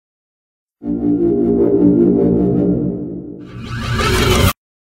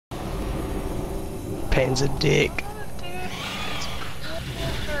Pain's a dick.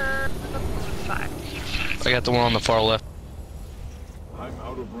 I got the one on the far left. I'm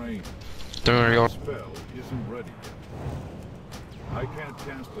out of range. There we go. That spell isn't ready yet. I can't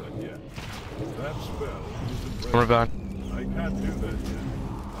cast that yet. That spell isn't ready. We're about. I can't do that yet.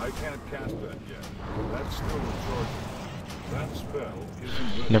 I can't cast that yet. That's still recharging. That spell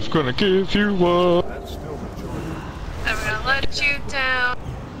isn't ready. Never gonna give you up. That's still recharging. I'm gonna let you down.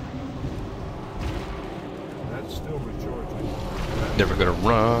 That's still recharging. Never gonna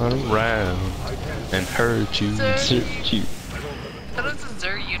run around and hurt you, hurt you. How does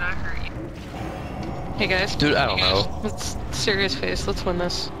desert you, not hurt you? Hey guys. Dude, I don't know. Let's serious face. Let's win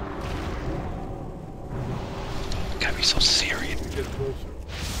this. Gotta be so serious. Get closer.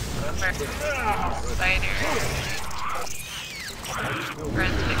 Spider.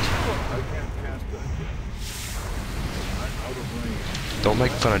 Friend picture. I can't cast that yet. I'm out of range. Don't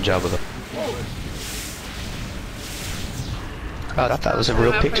make fun of Jabba though. God, I thought it was a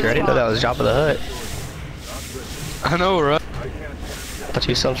real picture. I didn't know that was Jabba the Hutt. I know, right? I thought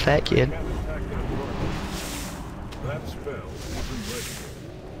you were some fat kid. That spell isn't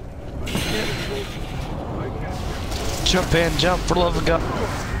ready. Jump in, jump for the love of God.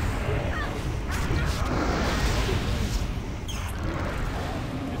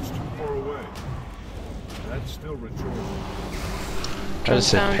 It's too far away. That's still recharging. I just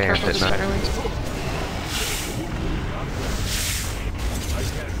said Down, pan, careful with the didn't I? spider wings. I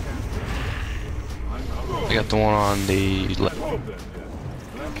can't cast it. I'm out of I got the one on the left. that yet.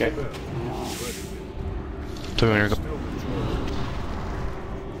 That Okay. spell isn't ready yet. Two minutes ago. Still recharging.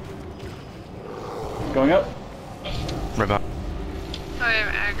 Going up. Right about. I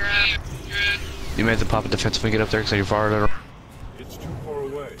have aggro. You made the pop of defense when we get up there because you're far out. It's too far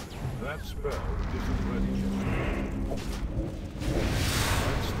away. That spell isn't ready yet.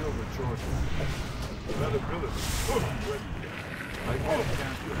 That's still recharging. That ability isn't ready yet. I can't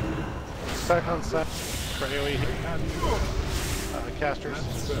cast it. Back on set for AoE I can't do it. casters.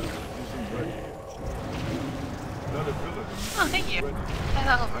 That spell isn't ready yet. That ability Oh, thank you. isn't ready yet.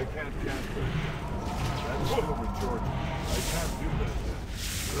 Hell. I can't cast that yet. That's still recharging. I can't do that yet.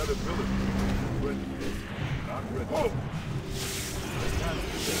 That ability isn't ready yet. Not ready yet. I can't do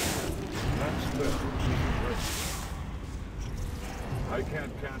that yet. That spell isn't ready yet. I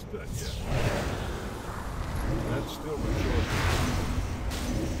can't cast that yet. That's still recharging.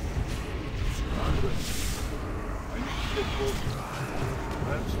 Not ready. I need to get closer.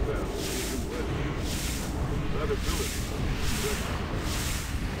 That spell isn't ready yet. That ability isn't ready yet.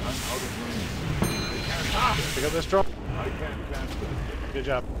 I'm out of range. I can't do that. Pick up this drop. I can't cast that yet. Good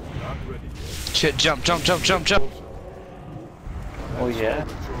job. Not ready yet. Shit, jump, jump, jump, jump, jump. Closer. Oh yeah.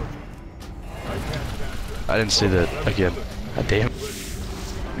 Recharging. I can't cast that. I didn't see that again. God damn.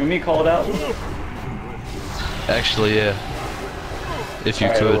 You want me to call it out? Actually, yeah. If you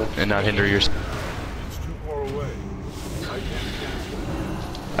Alright, could, well. and not hinder your. It's too far away. I can't cast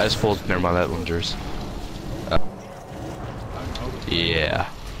that. I just pulled. Never mind, that one's yours. I'm out of Yeah.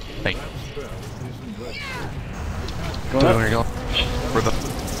 Thank you. that spell isn't ready. Going There up. we go. We're about.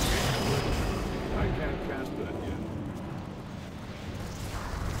 I can't cast that yet.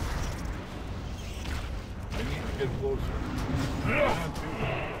 I need to get closer. I can't do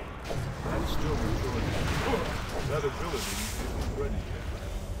that. That's still recharging. That ability isn't ready yet.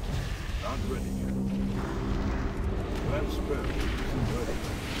 Not ready yet. That spell isn't ready.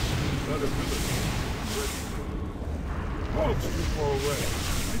 That ability isn't ready yet. Oh, it's too far away.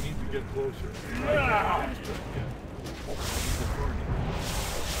 I need to get closer. I can't cast that yet. It's burning.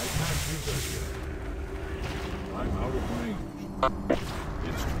 I can't do that yet. I'm out of range.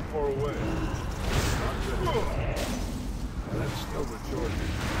 It's too far away. Not ready yet. That's still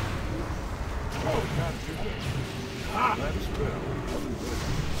recharging. Oh, I can't do that. That spell isn't ready.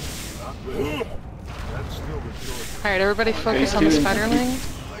 Not ready. That's still recharging. Alright, everybody focus on the spiderling.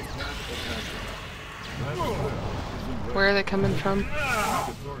 I can't attack it. That spell isn't ready. Where are they coming from? The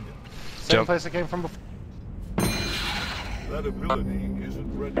target. Same Jump. place it came from before. That ability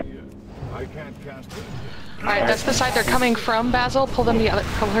isn't ready yet. I can't cast that yet. Alright, that's the side they're coming from, Basil. Pull them the other,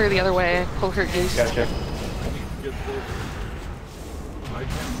 pull her the other way. Pull her east. Gotcha. I need to get closer. I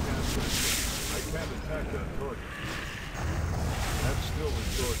can't cast that yet. I can't attack that target. That's still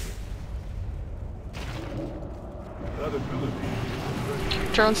recharging. That ability isn't ready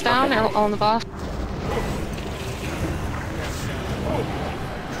yet. Drones down, all on the boss.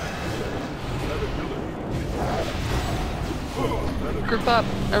 Group up.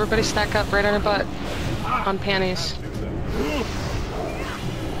 Everybody stack up right on her butt. On panties.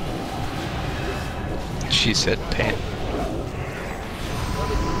 She said pan.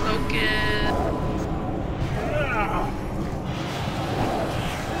 Focus.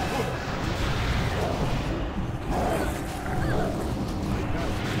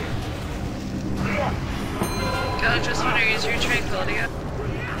 God, just want to use your tranquility.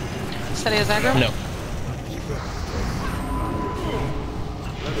 Steady as aggro? No.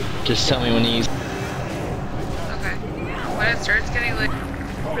 Just tell me when to use. Okay. When it starts getting like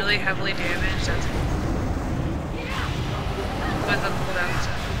really heavily damaged, that's with the cooldown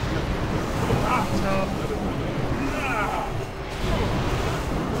stuff. So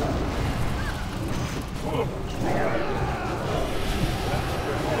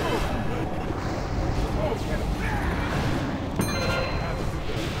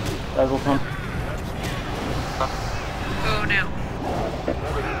Basil, come. oh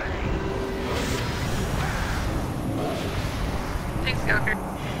no. Thanks, Gawker.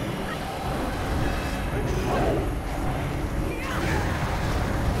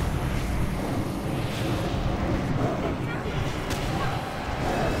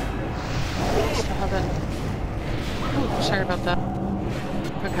 Still have it. Ooh, sorry about that.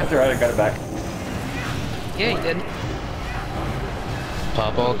 That's Okay. alright, I got it back. Yeah, you did.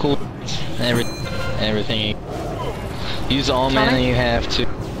 Pop all cool. Everything. Use all mana Tony? you have to.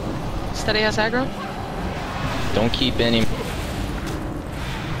 Steady as aggro? Don't keep any.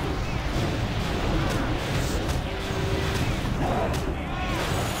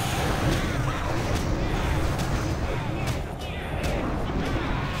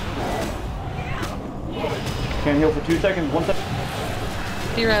 Can't heal for 2 seconds, 1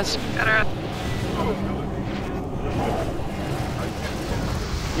 second. D-res. Got her up.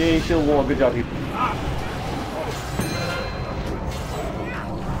 Yay, shield wall, good job, people.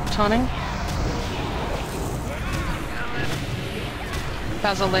 Taunting.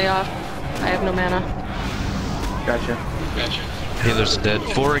 Basil, lay off. I have no mana. Gotcha. Healer's dead.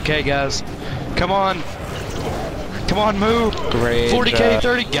 4K, guys. Come on. Come on, move. Great 40K, job.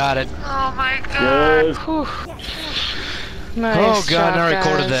 30. Got it. Oh my god. Yes. Whew. Nice Oh, God, job, I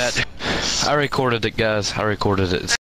recorded guys. that. I recorded it, guys. I recorded it.